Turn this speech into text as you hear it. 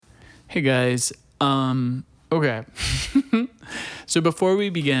Hey guys. Okay. So before we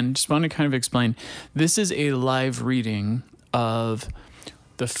begin, just want to kind of explain, this is a live reading of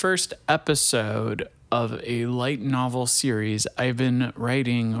the first episode of a light novel series I've been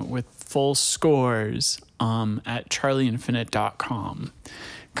writing with full scores at charlieinfinite.com.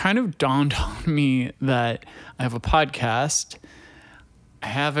 Kind of dawned on me that I have a podcast. I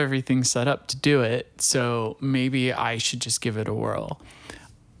have everything set up to do it, so maybe I should just give it a whirl.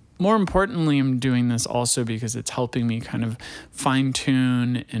 More importantly, I'm doing this also because it's helping me kind of fine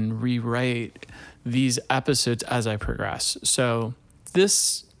tune and rewrite these episodes as I progress. So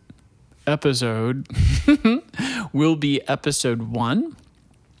this episode will be episode 1,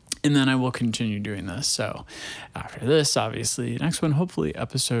 and then I will continue doing this. So after this, obviously, next one, hopefully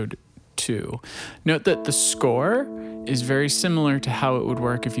episode 2. Note that the score is very similar to how it would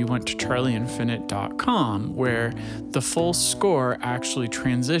work if you went to charlieinfinite.com, where the full score actually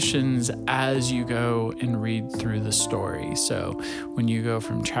transitions as you go and read through the story. So when you go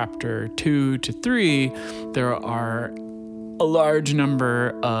from chapter 2 to 3, there are a large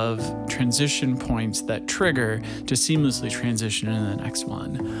number of transition points that trigger to seamlessly transition into the next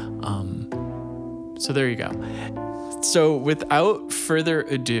one. So there you go. So without further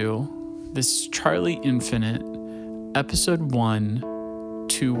ado, this is Charlie Infinite, Episode 1,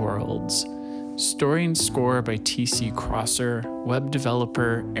 Two Worlds. Story and score by T.C. Crosser, web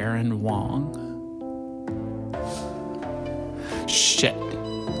developer Aaron Wong. Shit.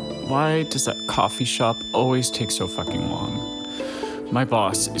 Why does that coffee shop always take so fucking long? My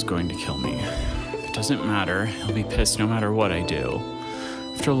boss is going to kill me. It doesn't matter. He'll be pissed no matter what I do.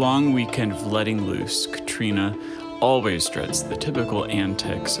 After a long weekend of letting loose, Katrina always dreads the typical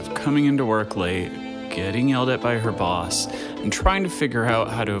antics of coming into work late, getting yelled at by her boss, and trying to figure out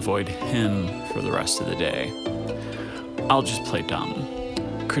how to avoid him for the rest of the day. I'll just play dumb.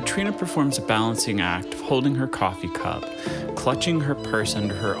 Katrina performs a balancing act of holding her coffee cup, clutching her purse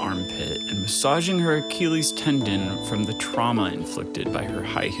under her armpit, and massaging her Achilles tendon from the trauma inflicted by her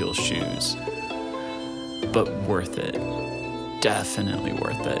high heel shoes. But worth it. Definitely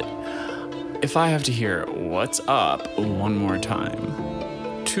worth it. If I have to hear "what's up" one more time.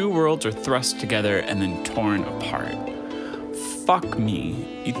 Two worlds are thrust together and then torn apart. Fuck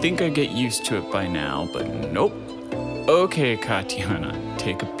me. You'd think I'd get used to it by now, but nope. Okay, Katiana,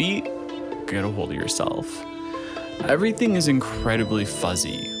 take a beat, get a hold of yourself. Everything is incredibly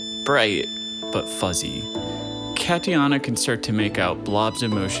fuzzy. Bright, but fuzzy. Katiana can start to make out blobs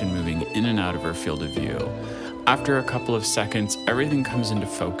of motion moving in and out of her field of view. After a couple of seconds, everything comes into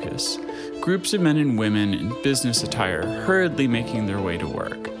focus. Groups of men and women in business attire hurriedly making their way to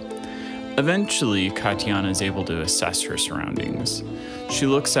work. Eventually, Katiana is able to assess her surroundings. She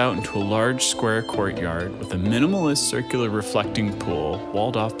looks out into a large square courtyard with a minimalist circular reflecting pool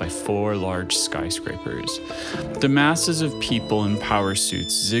walled off by 4 large skyscrapers. The masses of people in power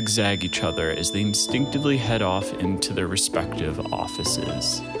suits zigzag each other as they instinctively head off into their respective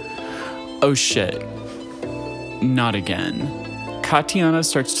offices. Oh shit. Not again. Katiana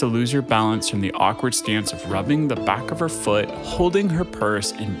starts to lose her balance from the awkward stance of rubbing the back of her foot, holding her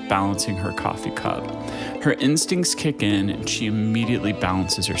purse, and balancing her coffee cup. Her instincts kick in, and she immediately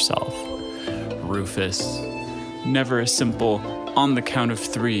balances herself. Rufus. Never a simple "on the count of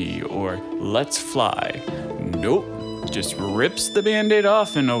 3" or "let's fly." Nope. Just rips the Band-Aid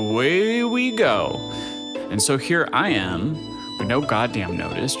off and away we go. And so here I am, with no goddamn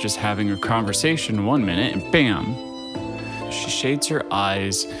notice, just having a conversation 1 minute, and bam! She shades her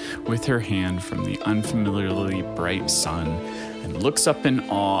eyes with her hand from the unfamiliarly bright sun and looks up in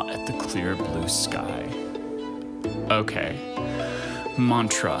awe at the clear blue sky. Okay.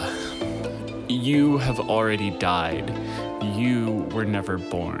 Mantra. You have already died. You were never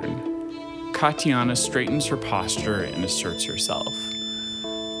born. Katiana straightens her posture and asserts herself.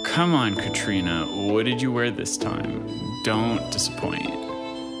 Come on, Katrina, what did you wear this time? Don't disappoint.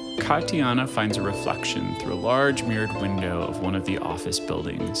 Katiana finds a reflection through a large mirrored window of one of the office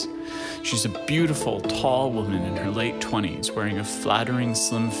buildings. She's a beautiful, tall woman in her late 20s, wearing a flattering,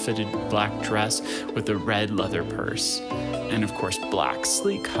 slim-fitted black dress with a red leather purse, and of course, black,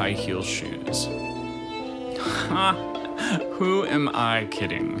 sleek, high-heel shoes. Ha! Who am I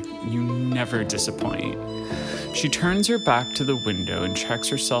kidding? You never disappoint. She turns her back to the window and checks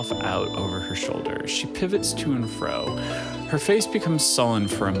herself out over her shoulder. She pivots to and fro. Her face becomes sullen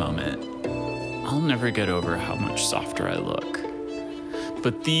for a moment. I'll never get over how much softer I look.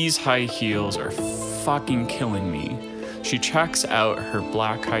 But these high heels are fucking killing me. She checks out her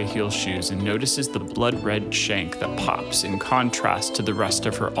black high heel shoes and notices the blood-red shank that pops in contrast to the rest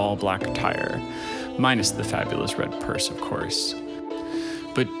of her all-black attire, minus the fabulous red purse, of course.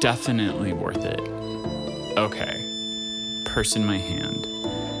 but definitely worth it. Okay, purse in my hand.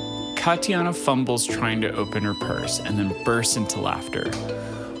 Katiana fumbles trying to open her purse and then bursts into laughter.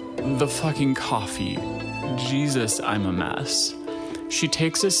 The fucking coffee. Jesus, I'm a mess. She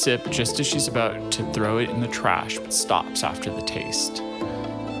takes a sip just as she's about to throw it in the trash, but stops after the taste.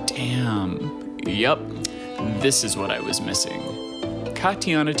 Damn. Yep, this is what I was missing.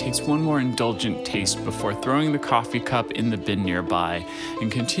 Katiana takes one more indulgent taste before throwing the coffee cup in the bin nearby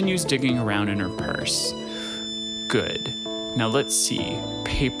and continues digging around in her purse. Good. Now let's see.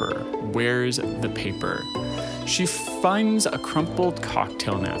 Paper. Where's the paper? She finds a crumpled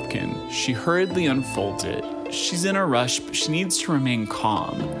cocktail napkin. She hurriedly unfolds it. She's in a rush, but she needs to remain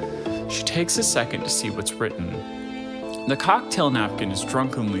calm. She takes a second to see what's written. The cocktail napkin is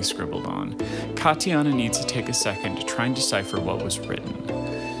drunkenly scribbled on. Katiana needs to take a second to try and decipher what was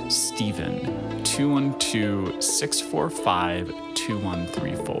written. Stephen,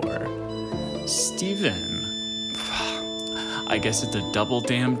 212-645-2134. Stephen. I guess it's a double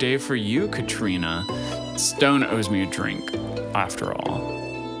damn day for you, Katrina. Stone owes me a drink, after all.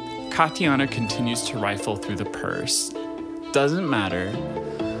 Katiana continues to rifle through the purse. Doesn't matter.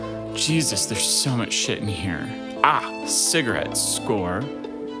 Jesus, there's so much shit in here. Cigarettes. Score.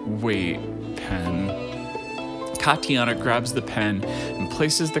 Wait, pen. Katiana grabs the pen and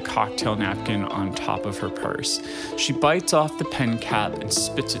places the cocktail napkin on top of her purse. She bites off the pen cap and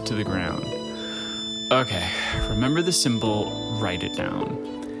spits it to the ground. Okay, remember the symbol, write it down.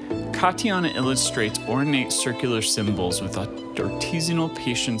 Katiana illustrates ornate circular symbols with artisanal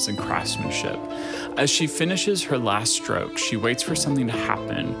patience and craftsmanship. As she finishes her last stroke, she waits for something to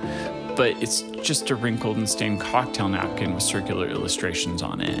happen, but it's just a wrinkled and stained cocktail napkin with circular illustrations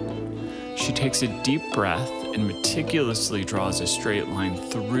on it. She takes a deep breath and meticulously draws a straight line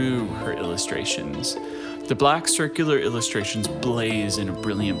through her illustrations. The black circular illustrations blaze in a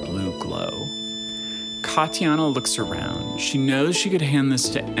brilliant blue glow. Katiana looks around. She knows she could hand this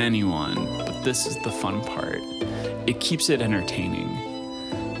to anyone, but this is the fun part. It keeps it entertaining.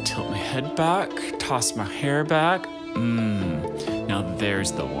 Tilt my head back, toss my hair back. Now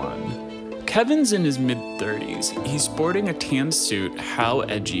there's the one. Kevin's in his mid-30s. He's sporting a tan suit, how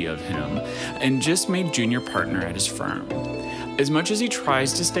edgy of him, and just made junior partner at his firm. As much as he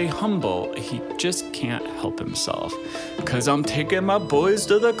tries to stay humble, he just can't help himself. 'Cause I'm taking my boys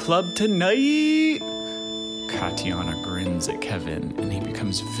to the club tonight. Katiana grins at Kevin, and he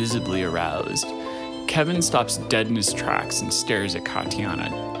becomes visibly aroused. Kevin stops dead in his tracks and stares at Katiana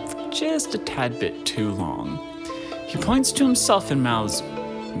for just a tad bit too long. He points to himself and mouths,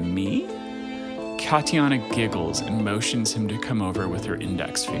 "Me?" Katiana giggles and motions him to come over with her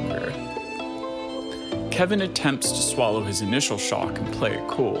index finger. Kevin attempts to swallow his initial shock and play it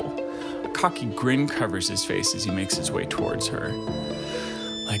cool. A cocky grin covers his face as he makes his way towards her.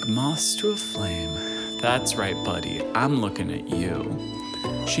 Like moths to a flame. That's right, buddy, I'm looking at you.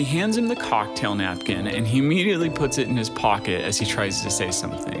 She hands him the cocktail napkin, and he immediately puts it in his pocket as he tries to say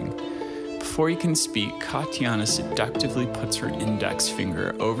something. Before he can speak, Katiana seductively puts her index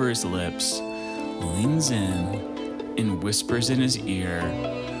finger over his lips, leans in, and whispers in his ear,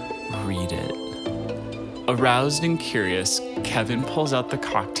 "Read it." Aroused and curious, Kevin pulls out the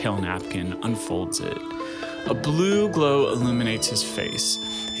cocktail napkin, unfolds it. A blue glow illuminates his face.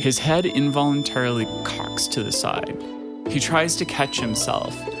 His head involuntarily cocks to the side. He tries to catch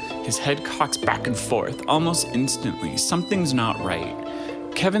himself. His head cocks back and forth, almost instantly. Something's not right.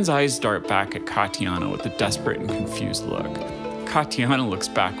 Kevin's eyes dart back at Katiana with a desperate and confused look. Katiana looks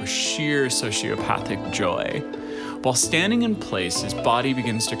back with sheer sociopathic joy. While standing in place, his body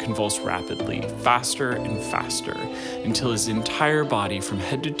begins to convulse rapidly, faster and faster, until his entire body from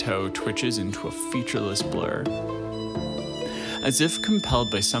head to toe twitches into a featureless blur. As if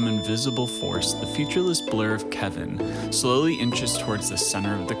compelled by some invisible force, the featureless blur of Kevin slowly inches towards the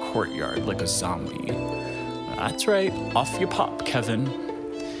center of the courtyard like a zombie. That's right, off you pop, Kevin.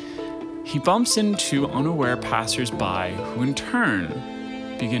 He bumps into unaware passers-by who in turn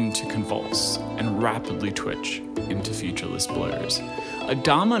begin to convulse and rapidly twitch into featureless blurs. A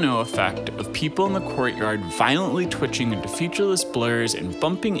domino effect of people in the courtyard violently twitching into featureless blurs and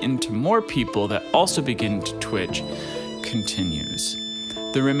bumping into more people that also begin to twitch continues.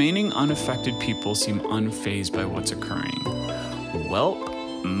 The remaining unaffected people seem unfazed by what's occurring. Welp,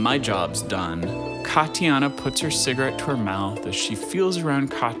 my job's done. Katiana puts her cigarette to her mouth as she feels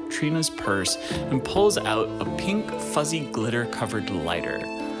around Katrina's purse and pulls out a pink, fuzzy, glitter-covered lighter.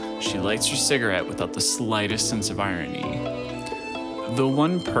 She lights her cigarette without the slightest sense of irony. The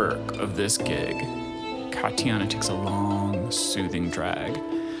one perk of this gig, Katiana takes a long, soothing drag.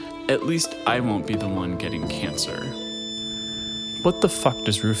 At least I won't be the one getting cancer. What the fuck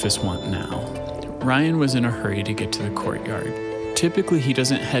does Rufus want now? Ryan was in a hurry to get to the courtyard. Typically, he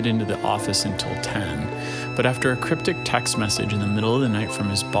doesn't head into the office until 10, but after a cryptic text message in the middle of the night from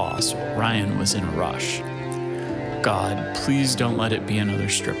his boss, Ryan was in a rush. God, please don't let it be another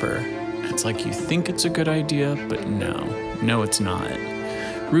stripper. It's like you think it's a good idea, but no, it's not.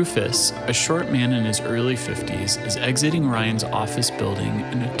 Rufus, a short man in his early 50s, is exiting Ryan's office building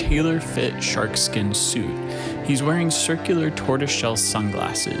in a tailor-fit sharkskin suit. He's wearing circular tortoiseshell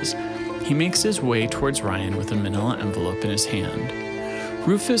sunglasses. He makes his way towards Ryan with a manila envelope in his hand.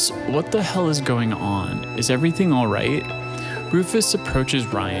 Rufus, what the hell is going on? Is everything all right? Rufus approaches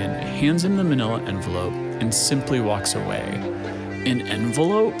Ryan, hands him the manila envelope, and simply walks away. An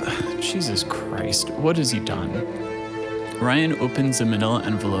envelope? Jesus Christ, what has he done? Ryan opens the manila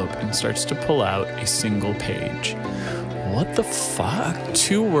envelope and starts to pull out a single page. What the fuck?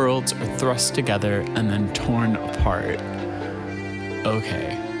 Two worlds are thrust together and then torn apart.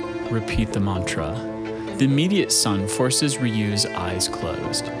 Okay, repeat the mantra. The immediate sun forces Ryu's eyes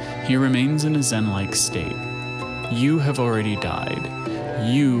closed. He remains in a zen-like state. You have already died.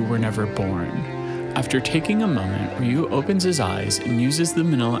 You were never born. After taking a moment, Ryu opens his eyes and uses the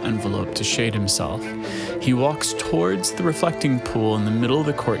manila envelope to shade himself. He walks towards the reflecting pool in the middle of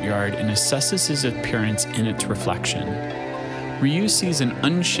the courtyard and assesses his appearance in its reflection. Ryu sees an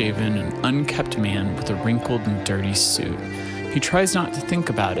unshaven and unkept man with a wrinkled and dirty suit. He tries not to think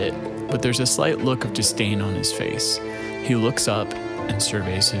about it, but there's a slight look of disdain on his face. He looks up and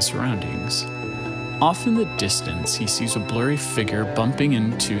surveys his surroundings. Off in the distance, he sees a blurry figure bumping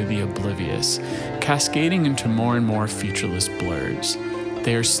into the oblivious, cascading into more and more featureless blurs.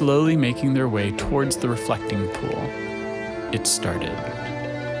 They are slowly making their way towards the reflecting pool. It started.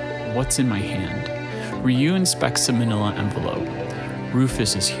 What's in my hand? Ryu inspects the manila envelope.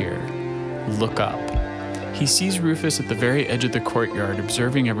 Rufus is here. Look up. He sees Rufus at the very edge of the courtyard,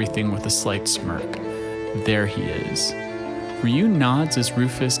 observing everything with a slight smirk. There he is. Ryu nods as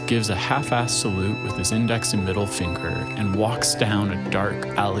Rufus gives a half-assed salute with his index and middle finger and walks down a dark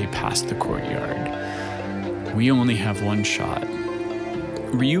alley past the courtyard. We only have one shot.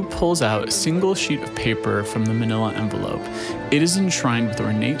 Ryu pulls out a single sheet of paper from the manila envelope. It is enshrined with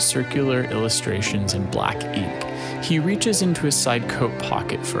ornate circular illustrations in black ink. He reaches into his side coat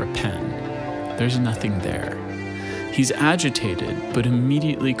pocket for a pen. There's nothing there. He's agitated, but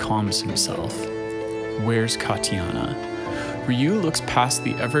immediately calms himself. Where's Katiana? Ryu looks past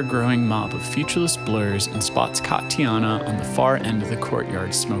the ever-growing mob of featureless blurs and spots Katiana on the far end of the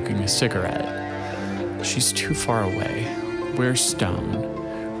courtyard smoking a cigarette. She's too far away. Where's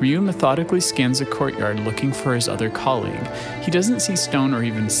Stone? Ryu methodically scans the courtyard looking for his other colleague. He doesn't see Stone or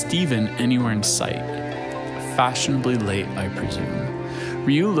even Steven anywhere in sight. Fashionably late, I presume.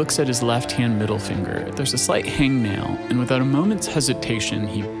 Ryu looks at his left-hand middle finger. There's a slight hangnail, and without a moment's hesitation,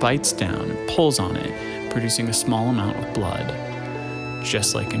 he bites down and pulls on it, producing a small amount of blood,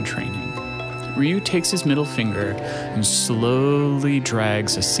 just like in training. Ryu takes his middle finger and slowly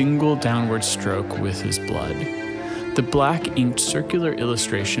drags a single downward stroke with his blood. The black inked circular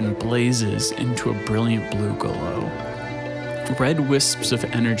illustration blazes into a brilliant blue glow. Red wisps of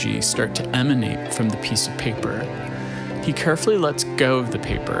energy start to emanate from the piece of paper. He carefully lets go of the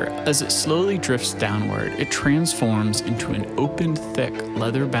paper. As it slowly drifts downward, it transforms into an open, thick,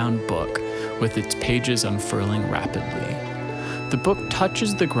 leather-bound book with its pages unfurling rapidly. The book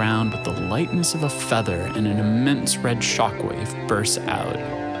touches the ground with the lightness of a feather, and an immense red shockwave bursts out.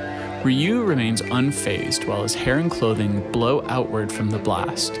 Ryu remains unfazed while his hair and clothing blow outward from the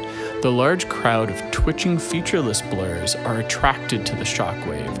blast. The large crowd of twitching, featureless blurs are attracted to the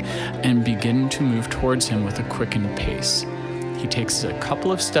shockwave and begin to move towards him with a quickened pace. He takes a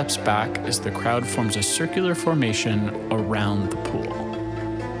couple of steps back as the crowd forms a circular formation around the pool.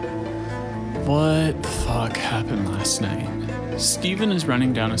 What the fuck happened last night? Steven is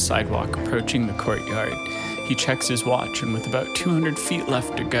running down a sidewalk approaching the courtyard. He checks his watch, and with about 200 feet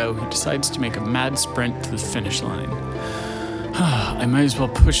left to go, he decides to make a mad sprint to the finish line. I might as well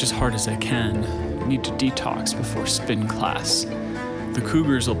push as hard as I can. I need to detox before spin class. The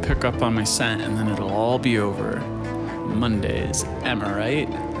cougars will pick up on my scent, and then it'll all be over. Mondays, am I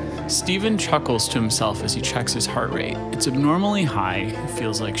right? Steven chuckles to himself as he checks his heart rate. It's abnormally high. He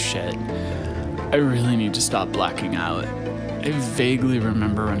feels like shit. I really need to stop blacking out. I vaguely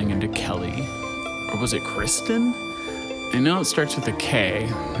remember running into Kelly. Or was it Kristen? I know it starts with a K.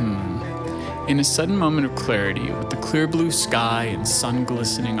 In a sudden moment of clarity, with the clear blue sky and sun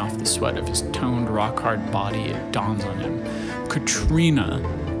glistening off the sweat of his toned, rock-hard body, it dawns on him. Katrina.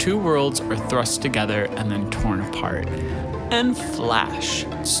 Two worlds are thrust together and then torn apart. and flash.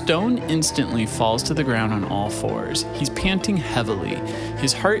 Stone instantly falls to the ground on all fours. He's panting heavily.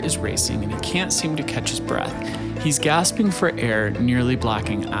 His heart is racing and he can't seem to catch his breath. He's gasping for air, nearly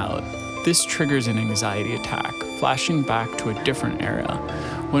blacking out. This triggers an anxiety attack, flashing back to a different era,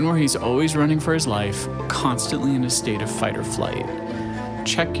 one where he's always running for his life, constantly in a state of fight or flight.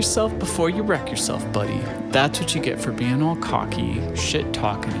 Check yourself before you wreck yourself, buddy. That's what you get for being all cocky,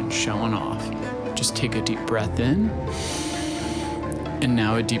 shit-talking, and showing off. Just take a deep breath in, and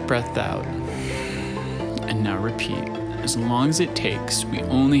now a deep breath out. And now repeat. As long as it takes, we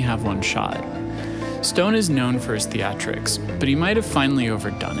only have one shot. Stone is known for his theatrics, but he might have finally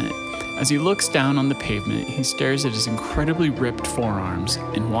overdone it. As he looks down on the pavement, he stares at his incredibly ripped forearms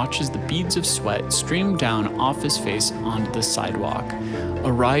and watches the beads of sweat stream down off his face onto the sidewalk.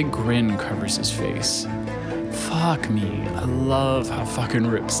 A wry grin covers his face. Fuck me, I love how fucking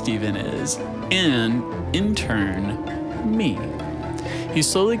ripped Steven is. And, in turn, me. He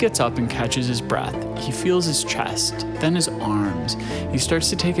slowly gets up and catches his breath. He feels his chest, then his arms. He starts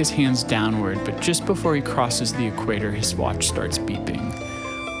to take his hands downward, but just before he crosses the equator, his watch starts beeping.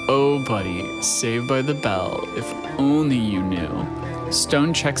 Oh, buddy, saved by the bell, if only you knew.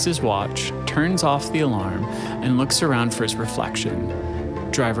 Stone checks his watch, turns off the alarm, and looks around for his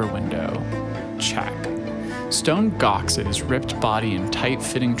reflection. Driver window. Check. Stone gawks at his ripped body and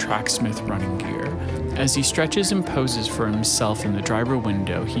tight-fitting Tracksmith running gear. As he stretches and poses for himself in the driver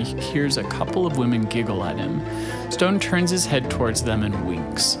window, he hears a couple of women giggle at him. Stone turns his head towards them and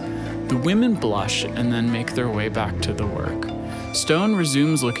winks. The women blush and then make their way back to the work. Stone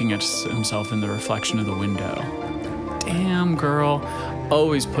resumes looking at himself in the reflection of the window. Damn, girl,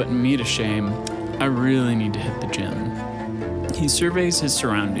 always putting me to shame. I really need to hit the gym. He surveys his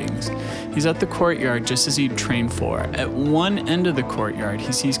surroundings. He's at the courtyard just as he'd trained for. At one end of the courtyard,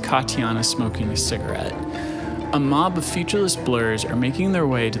 he sees Katiana smoking a cigarette. A mob of featureless blurs are making their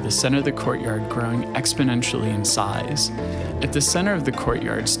way to the center of the courtyard, growing exponentially in size. At the center of the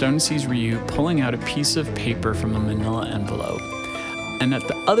courtyard, Stone sees Ryu pulling out a piece of paper from a manila envelope. And at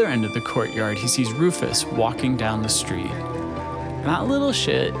the other end of the courtyard, he sees Rufus walking down the street. That little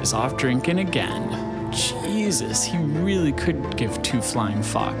shit is off drinking again. Jesus, he really could give two flying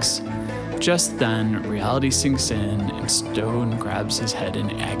fucks. Just then, reality sinks in and Stone grabs his head in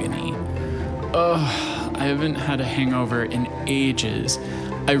agony. Ugh, I haven't had a hangover in ages.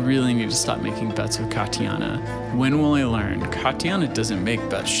 I really need to stop making bets with Katiana. When will I learn? Katiana doesn't make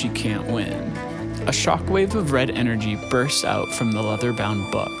bets she can't win. A shockwave of red energy bursts out from the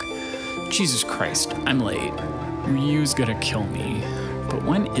leather-bound book. Jesus Christ, I'm late. Ryu's gonna kill me. But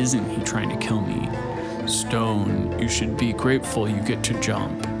when isn't he trying to kill me? Stone, you should be grateful you get to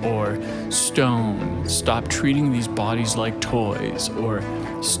jump. Or, Stone, stop treating these bodies like toys. Or,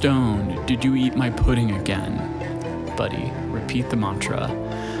 Stone, did you eat my pudding again? Buddy, repeat the mantra.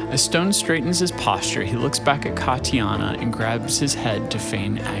 As Stone straightens his posture, he looks back at Katiana and grabs his head to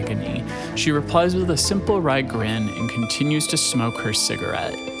feign agony. She replies with a simple wry grin and continues to smoke her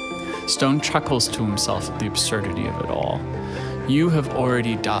cigarette. Stone chuckles to himself at the absurdity of it all. You have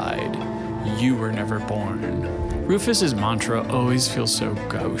already died. You were never born. Rufus's mantra always feels so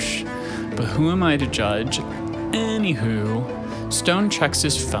gauche. But who am I to judge? Anywho, Stone checks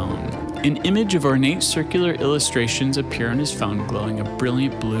his phone. An image of ornate circular illustrations appear on his phone, glowing a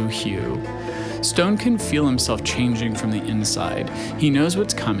brilliant blue hue. Stone can feel himself changing from the inside. He knows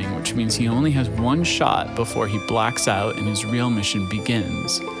what's coming, which means he only has one shot before he blacks out and his real mission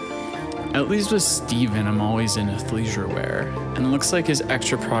begins. At least with Steven, I'm always in athleisure wear, and it looks like his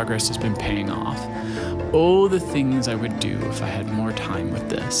extra progress has been paying off. Oh, the things I would do if I had more time with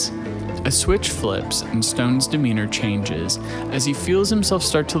this. A switch flips and Stone's demeanor changes. As he feels himself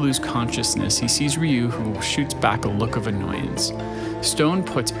start to lose consciousness, he sees Ryu, who shoots back a look of annoyance. Stone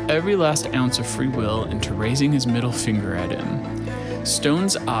puts every last ounce of free will into raising his middle finger at him.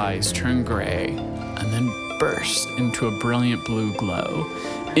 Stone's eyes turn gray and then burst into a brilliant blue glow.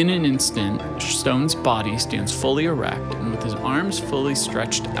 In an instant, Stone's body stands fully erect, and with his arms fully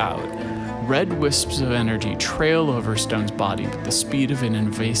stretched out, red wisps of energy trail over Stone's body with the speed of an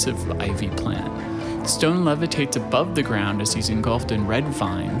invasive ivy plant. Stone levitates above the ground as he's engulfed in red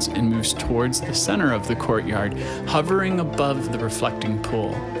vines and moves towards the center of the courtyard, hovering above the reflecting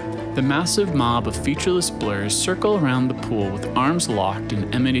pool. The massive mob of featureless blurs circle around the pool with arms locked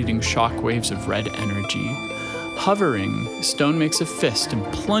and emanating shockwaves of red energy. Hovering, Stone makes a fist and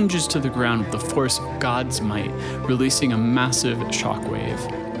plunges to the ground with the force of God's might, releasing a massive shockwave.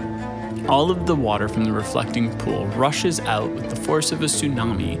 All of the water from the reflecting pool rushes out with the force of a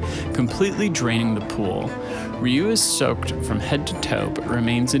tsunami, completely draining the pool. Ryu is soaked from head to toe but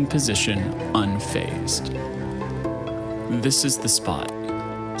remains in position, unfazed. This is the spot.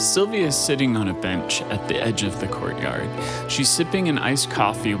 Sylvia is sitting on a bench at the edge of the courtyard. She's sipping an iced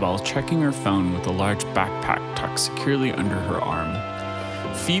coffee while checking her phone with a large backpack tucked securely under her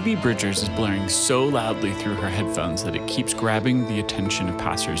arm. Phoebe Bridgers is blaring so loudly through her headphones that it keeps grabbing the attention of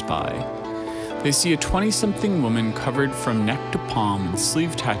passersby. They see a 20-something woman covered from neck to palm in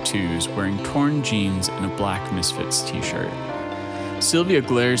sleeve tattoos, wearing torn jeans and a black Misfits t-shirt. Sylvia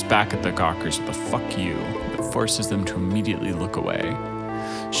glares back at the gawkers with a "fuck you" that forces them to immediately look away.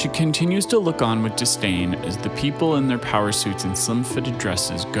 She continues to look on with disdain as the people in their power suits and slim-fitted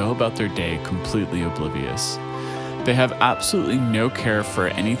dresses go about their day completely oblivious. They have absolutely no care for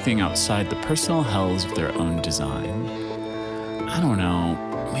anything outside the personal hells of their own design. I don't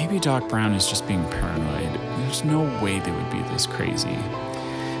know, maybe Doc Brown is just being paranoid. There's no way they would be this crazy.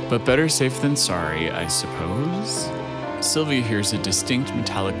 But better safe than sorry, I suppose? Sylvia hears a distinct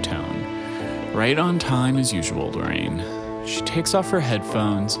metallic tone. Right on time as usual, Lorraine. She takes off her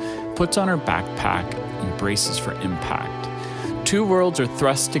headphones, puts on her backpack, and braces for impact. Two worlds are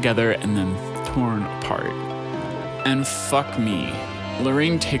thrust together and then torn apart. And fuck me.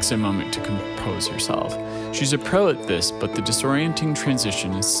 Lorraine takes a moment to compose herself. She's a pro at this, but the disorienting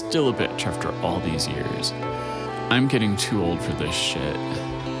transition is still a bitch after all these years. I'm getting too old for this shit.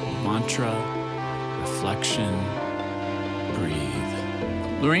 Mantra, reflection,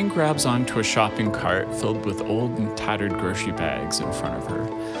 breathe. Lorraine grabs onto a shopping cart filled with old and tattered grocery bags in front of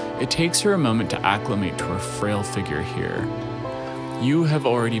her. It takes her a moment to acclimate to her frail figure here. You have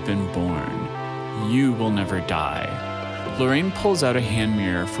already been born. You will never die. Lorraine pulls out a hand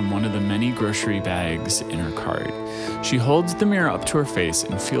mirror from one of the many grocery bags in her cart. She holds the mirror up to her face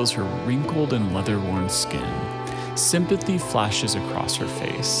and feels her wrinkled and leather-worn skin. Sympathy flashes across her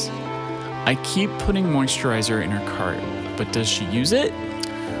face. I keep putting moisturizer in her cart, but does she use it?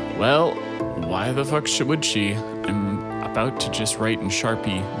 Well, why the fuck would she? I'm about to just write in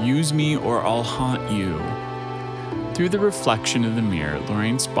Sharpie, "Use me or I'll haunt you." Through the reflection of the mirror,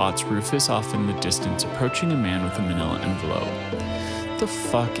 Lorraine spots Rufus off in the distance approaching a man with a manila envelope. The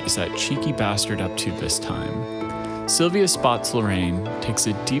fuck is that cheeky bastard up to this time? Sylvia spots Lorraine, takes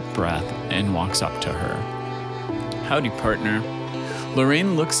a deep breath, and walks up to her. Howdy, partner.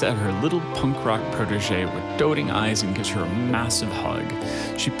 Lorraine looks at her little punk rock protege with doting eyes and gives her a massive hug.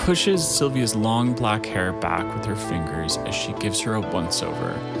 She pushes Sylvia's long black hair back with her fingers as she gives her a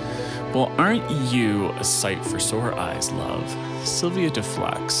once-over. Well, aren't you a sight for sore eyes, love? Sylvia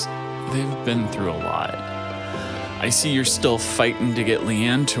deflects. They've been through a lot. I see you're still fighting to get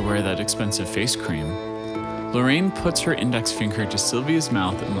Leanne to wear that expensive face cream. Lorraine puts her index finger to Sylvia's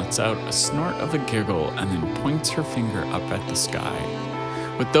mouth and lets out a snort of a giggle and then points her finger up at the sky.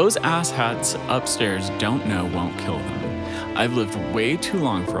 What those asshats upstairs don't know won't kill them. I've lived way too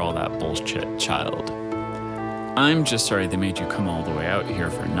long for all that bullshit, child. I'm just sorry they made you come all the way out here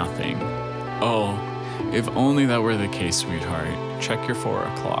for nothing. Oh, if only that were the case, sweetheart. Check your 4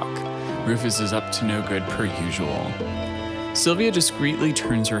 o'clock. Rufus is up to no good per usual. Sylvia discreetly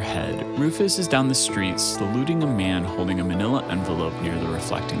turns her head. Rufus is down the street, saluting a man holding a manila envelope near the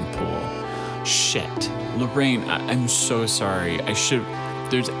reflecting pool. Shit. Lorraine, I'm so sorry.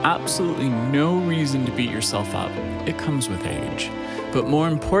 There's absolutely no reason to beat yourself up. It comes with age. But more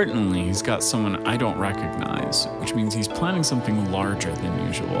importantly, he's got someone I don't recognize, which means he's planning something larger than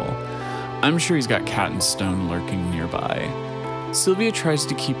usual. I'm sure he's got Cat and Stone lurking nearby. Sylvia tries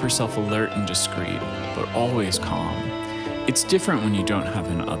to keep herself alert and discreet, but always calm. It's different when you don't have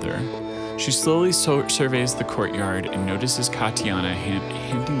an other. She slowly surveys the courtyard and notices Katiana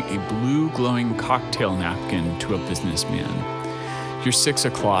handing a blue glowing cocktail napkin to a businessman. You're 6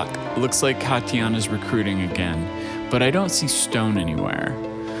 o'clock. Looks like Katiana's recruiting again, but I don't see Stone anywhere.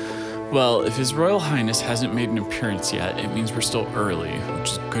 Well, if His Royal Highness hasn't made an appearance yet, it means we're still early,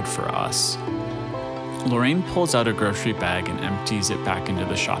 which is good for us. Lorraine pulls out a grocery bag and empties it back into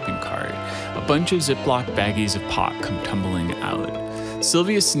the shopping cart. A bunch of Ziploc baggies of pot come tumbling out.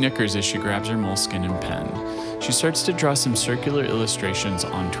 Sylvia snickers as she grabs her moleskin and pen. She starts to draw some circular illustrations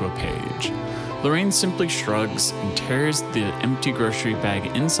onto a page. Lorraine simply shrugs and tears the empty grocery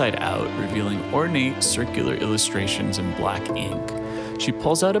bag inside out, revealing ornate circular illustrations in black ink. She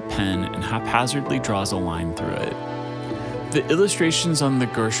pulls out a pen and haphazardly draws a line through it. The illustrations on the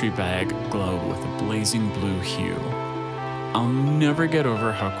grocery bag glow with a blazing blue hue. I'll never get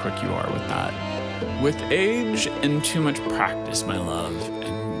over how quick you are with that. With age and too much practice, my love,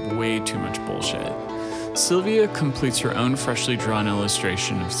 and way too much bullshit. Sylvia completes her own freshly drawn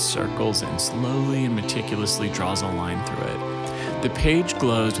illustration of circles and slowly and meticulously draws a line through it. The page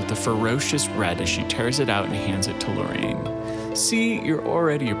glows with a ferocious red as she tears it out and hands it to Lorraine. See, you're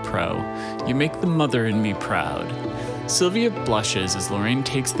already a pro. You make the mother in me proud. Sylvia blushes as Lorraine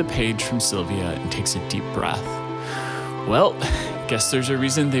takes the page from Sylvia and takes a deep breath. Well, guess there's a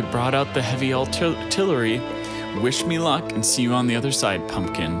reason they brought out the heavy artillery. Wish me luck and see you on the other side,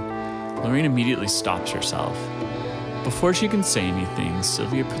 pumpkin. Lorraine immediately stops herself. Before she can say anything,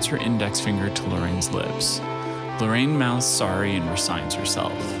 Sylvia puts her index finger to Lorraine's lips. Lorraine mouths sorry and resigns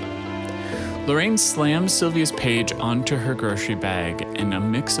herself. Lorraine slams Sylvia's page onto her grocery bag, and a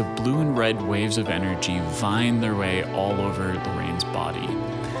mix of blue and red waves of energy vine their way all over Lorraine's body.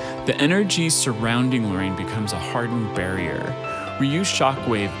 The energy surrounding Lorraine becomes a hardened barrier. Ryu's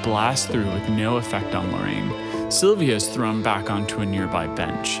shockwave blasts through with no effect on Lorraine. Sylvia is thrown back onto a nearby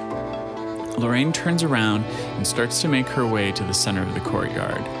bench. Lorraine turns around and starts to make her way to the center of the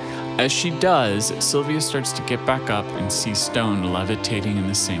courtyard. As she does, Sylvia starts to get back up and sees Stone levitating in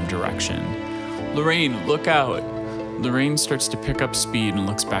the same direction. Lorraine, look out! Lorraine starts to pick up speed and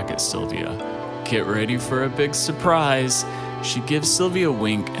looks back at Sylvia. Get ready for a big surprise. She gives Sylvia a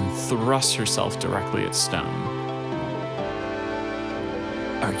wink and thrusts herself directly at Stone.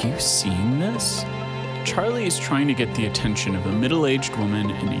 Are you seeing this? Charlie is trying to get the attention of a middle-aged woman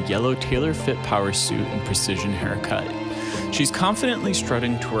in a yellow tailor-fit power suit and precision haircut. She's confidently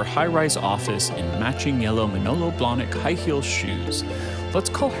strutting to her high-rise office in matching yellow Manolo Blahnik high-heel shoes. Let's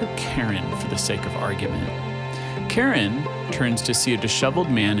call her Karen for the sake of argument. Karen turns to see a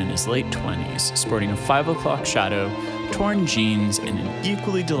disheveled man in his late 20s, sporting a 5 o'clock shadow, torn jeans, and an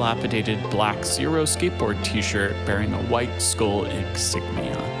equally dilapidated black Zero skateboard t-shirt bearing a white skull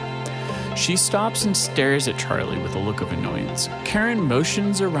insignia. She stops and stares at Charlie with a look of annoyance. Karen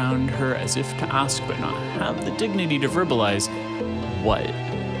motions around her as if to ask but not have the dignity to verbalize, what?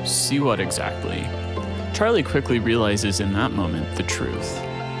 See what exactly? Charlie quickly realizes in that moment the truth.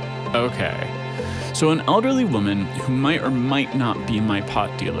 Okay. So an elderly woman who might or might not be my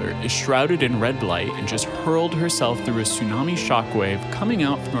pot dealer is shrouded in red light and just hurled herself through a tsunami shockwave coming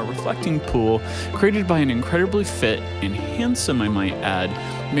out from a reflecting pool created by an incredibly fit and handsome, I might add,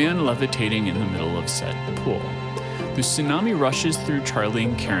 man levitating in the middle of said pool. The tsunami rushes through Charlie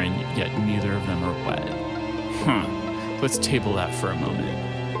and Karen, yet neither of them are wet. Let's table that for a moment.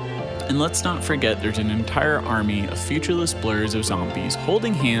 And let's not forget there's an entire army of featureless blurs of zombies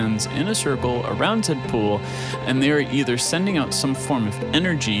holding hands in a circle around said pool, and they are either sending out some form of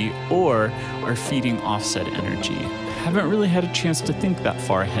energy or are feeding off said energy. Haven't really had a chance to think that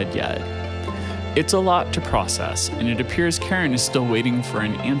far ahead yet. It's a lot to process, and it appears Karen is still waiting for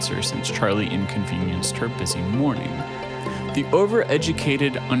an answer since Charlie inconvenienced her busy morning. The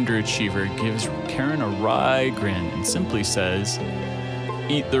overeducated underachiever gives Karen a wry grin and simply says,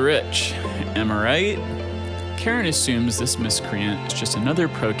 "Eat the rich, am I right?" Karen assumes this miscreant is just another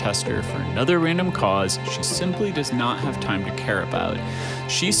protester for another random cause she simply does not have time to care about.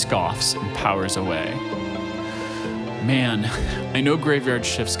 She scoffs and powers away. Man, I know graveyard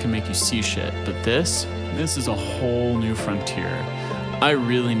shifts can make you see shit, but this is a whole new frontier. I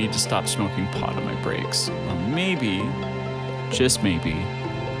really need to stop smoking pot on my breaks. Or maybe, just maybe,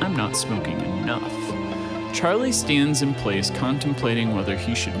 I'm not smoking enough. Charlie stands in place contemplating whether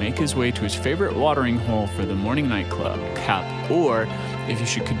he should make his way to his favorite watering hole for the morning nightclub cap, or if he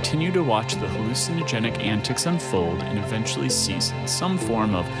should continue to watch the hallucinogenic antics unfold and eventually cease in some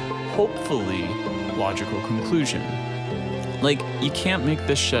form of, hopefully, logical conclusion. Like, you can't make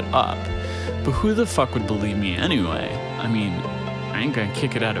this shit up. But who the fuck would believe me anyway? I mean, I ain't gonna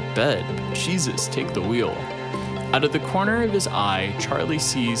kick it out of bed, but Jesus, take the wheel. Out of the corner of his eye, Charlie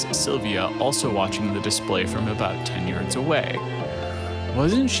sees Sylvia also watching the display from about 10 yards away.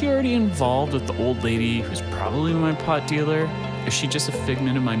 Wasn't she already involved with the old lady who's probably my pot dealer? Is she just a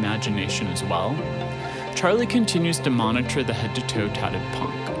figment of my imagination as well? Charlie continues to monitor the head-to-toe tatted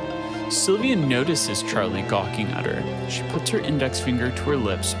punk. Sylvia notices Charlie gawking at her. She puts her index finger to her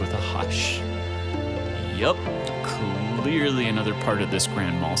lips with a hush. Yup, clearly another part of this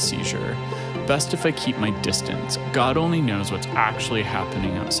grand mal seizure. Best if I keep my distance. God only knows what's actually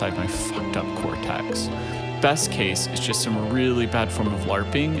happening outside my fucked up cortex. Best case is just some really bad form of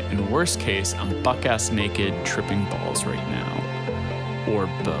LARPing, and worst case, I'm buck-ass naked tripping balls right now. Or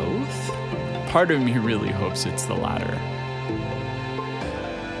both? Part of me really hopes it's the latter.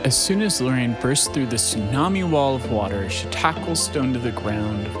 As soon as Lorraine bursts through the tsunami wall of water, she tackles Stone to the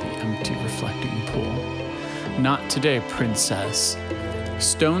ground of the empty reflecting pool. Not today, princess.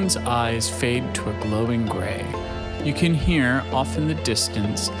 Stone's eyes fade to a glowing gray. You can hear, off in the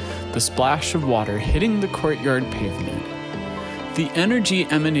distance, the splash of water hitting the courtyard pavement. The energy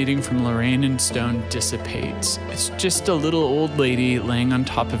emanating from Lorraine and Stone dissipates. It's just a little old lady laying on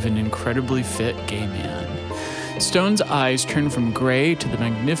top of an incredibly fit gay man. Stone's eyes turn from gray to the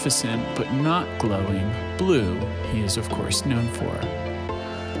magnificent, but not glowing, blue he is, of course, known for.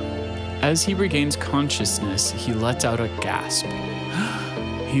 As he regains consciousness, he lets out a gasp.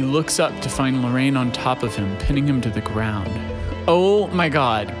 He looks up to find Lorraine on top of him, pinning him to the ground. Oh my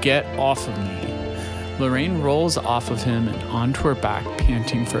God, get off of me. Lorraine rolls off of him and onto her back,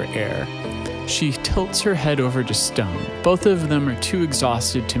 panting for air. She tilts her head over to Stone. Both of them are too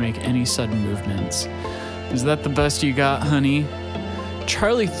exhausted to make any sudden movements. Is that the best you got, honey?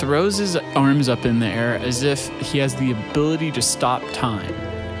 Charlie throws his arms up in the air as if he has the ability to stop time.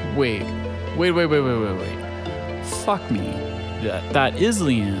 Wait. Fuck me. That is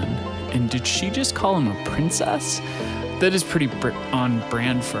Leanne. And did she just call him a princess? That is pretty on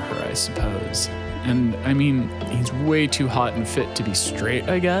brand for her, I suppose. And I mean, he's way too hot and fit to be straight,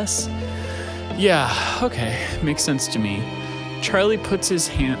 I guess. Yeah, okay, makes sense to me. Charlie puts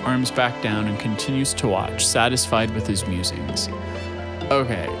his arms back down and continues to watch, satisfied with his musings.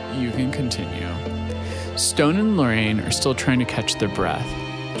 Okay, you can continue. Stone and Lorraine are still trying to catch their breath.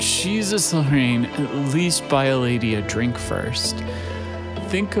 Jesus, Lorraine, at least buy a lady a drink first.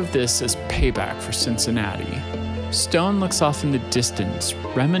 Think of this as payback for Cincinnati. Stone looks off in the distance,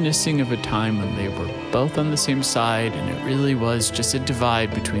 reminiscing of a time when they were both on the same side and it really was just a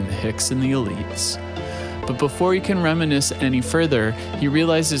divide between the Hicks and the elites. But before he can reminisce any further, he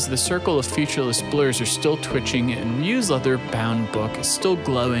realizes the circle of featureless blurs are still twitching and Ryu's leather-bound book is still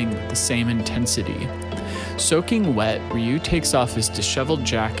glowing with the same intensity. Soaking wet, Ryu takes off his disheveled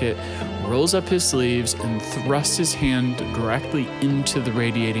jacket, rolls up his sleeves, and thrusts his hand directly into the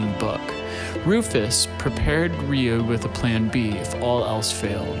radiating book. Rufus prepared Ryu with a plan B if all else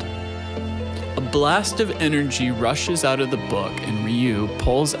failed. A blast of energy rushes out of the book and Ryu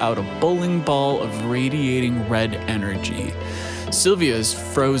pulls out a bowling ball of radiating red energy. Sylvia is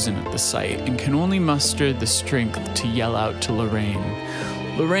frozen at the sight and can only muster the strength to yell out to Lorraine.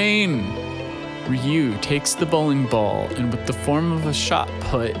 Lorraine! Ryu takes the bowling ball and with the form of a shot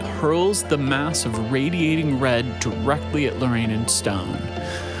put, hurls the mass of radiating red directly at Lorraine and Stone.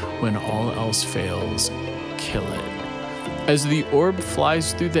 When all else fails, kill it. As the orb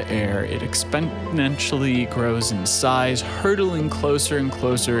flies through the air, it exponentially grows in size, hurtling closer and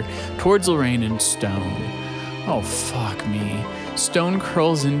closer towards Lorraine and Stone. Oh, fuck me. Stone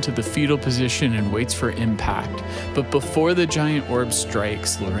curls into the fetal position and waits for impact, but before the giant orb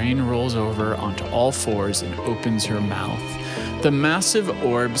strikes, Lorraine rolls over onto all fours and opens her mouth. The massive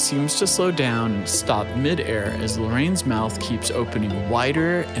orb seems to slow down and stop mid-air as Lorraine's mouth keeps opening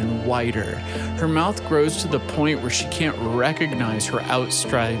wider and wider. Her mouth grows to the point where you can't recognize her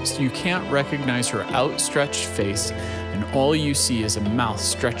outstretched face, and all you see is a mouth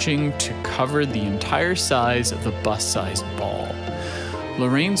stretching to cover the entire size of the bus-sized ball.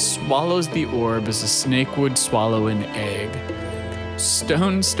 Lorraine swallows the orb as a snake would swallow an egg.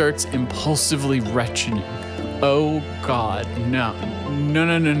 Stone starts impulsively retching. Oh God, no.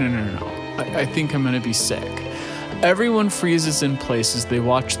 I think I'm gonna be sick. Everyone freezes in place as they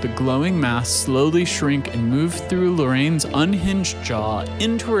watch the glowing mass slowly shrink and move through Lorraine's unhinged jaw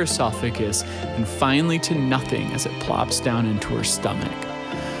into her esophagus and finally to nothing as it plops down into her stomach.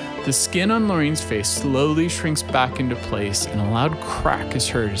 The skin on Lorraine's face slowly shrinks back into place and a loud crack is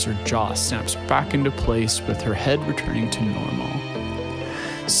heard as her jaw snaps back into place with her head returning to normal.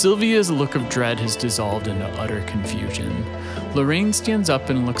 Sylvia's look of dread has dissolved into utter confusion. Lorraine stands up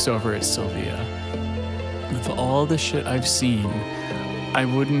and looks over at Sylvia. Of all the shit I've seen, I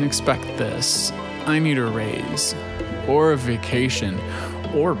wouldn't expect this. I need a raise. Or a vacation.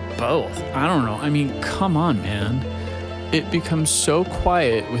 Or both. I don't know. I mean, come on, man. It becomes so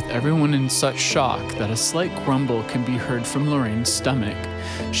quiet with everyone in such shock that a slight grumble can be heard from Lorraine's stomach.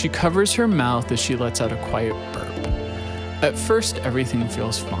 She covers her mouth as she lets out a quiet burp. At first, everything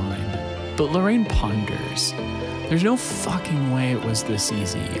feels fine, but Lorraine ponders. There's no fucking way it was this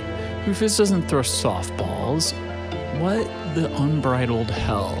easy. Rufus doesn't throw softballs. What the unbridled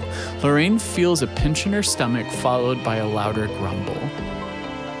hell? Lorraine feels a pinch in her stomach followed by a louder grumble.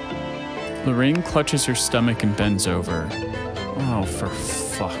 Lorraine clutches her stomach and bends over. Oh, for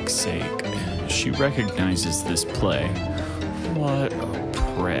fuck's sake. She recognizes this play. What a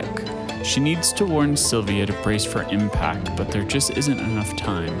prick. She needs to warn Sylvia to brace for impact, but there just isn't enough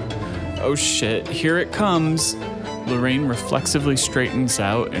time. Oh shit, here it comes! Lorraine reflexively straightens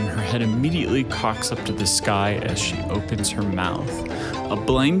out and her head immediately cocks up to the sky as she opens her mouth. A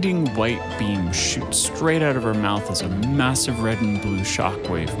blinding white beam shoots straight out of her mouth as a massive red and blue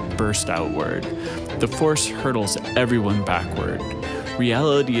shockwave bursts outward. The force hurtles everyone backward.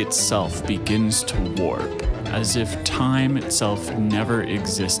 Reality itself begins to warp, as if time itself never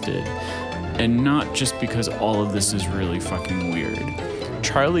existed. And not just because all of this is really fucking weird.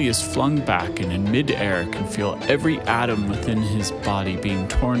 Charlie is flung back and in midair can feel every atom within his body being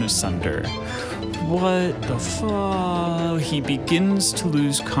torn asunder. What the fuck? He begins to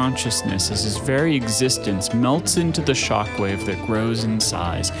lose consciousness as his very existence melts into the shockwave that grows in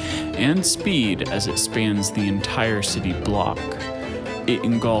size and speed as it spans the entire city block. It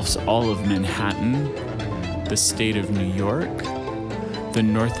engulfs all of Manhattan, the state of New York, the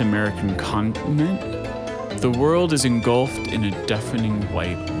North American continent. The world is engulfed in a deafening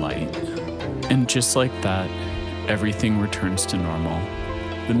white light. And just like that, everything returns to normal.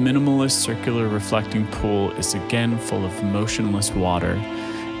 The minimalist circular reflecting pool is again full of motionless water.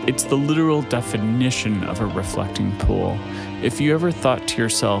 It's the literal definition of a reflecting pool. If you ever thought to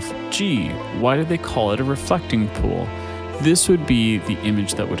yourself, gee, why do they call it a reflecting pool? This would be the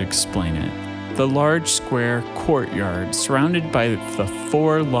image that would explain it. The large square courtyard surrounded by the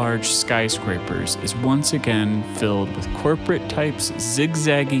 4 large skyscrapers is once again filled with corporate types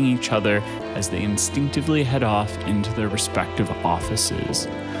zigzagging each other as they instinctively head off into their respective offices.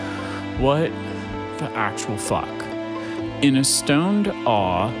 What the actual fuck? In a stoned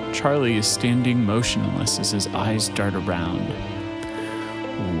awe, Charlie is standing motionless as his eyes dart around.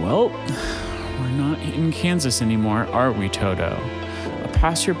 Well, we're not in Kansas anymore, are we, Toto? A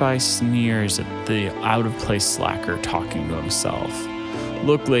passerby sneers at the out-of-place slacker talking to himself.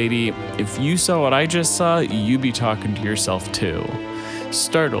 Look, lady, if you saw what I just saw, you be talking to yourself too.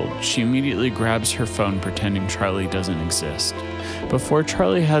 Startled, she immediately grabs her phone pretending Charlie doesn't exist. Before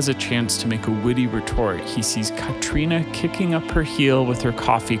Charlie has a chance to make a witty retort, he sees Katrina kicking up her heel with her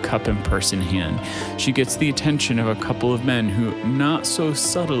coffee cup and purse in hand. She gets the attention of a couple of men who, not so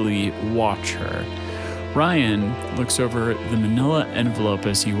subtly, watch her. Ryan looks over the manila envelope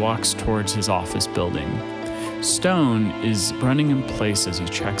as he walks towards his office building. Stone is running in place as he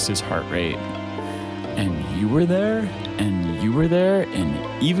checks his heart rate. And you were there, and you were there,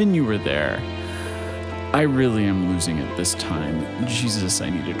 and even you were there. I really am losing it this time. Jesus, I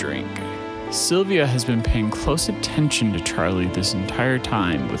need a drink. Sylvia has been paying close attention to Charlie this entire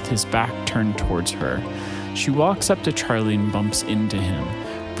time with his back turned towards her. She walks up to Charlie and bumps into him,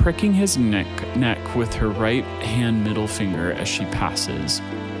 pricking his neck with her right hand middle finger as she passes.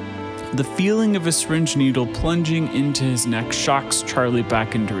 The feeling of a syringe needle plunging into his neck shocks Charlie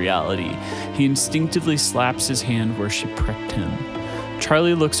back into reality. He instinctively slaps his hand where she pricked him.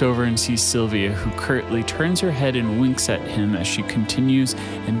 Charlie looks over and sees Sylvia, who curtly turns her head and winks at him as she continues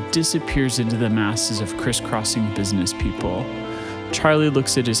and disappears into the masses of crisscrossing business people. Charlie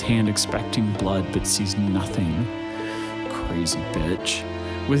looks at his hand expecting blood but sees nothing. Crazy bitch.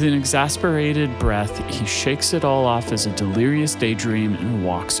 With an exasperated breath, he shakes it all off as a delirious daydream and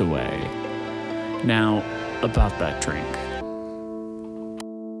walks away. Now, about that drink.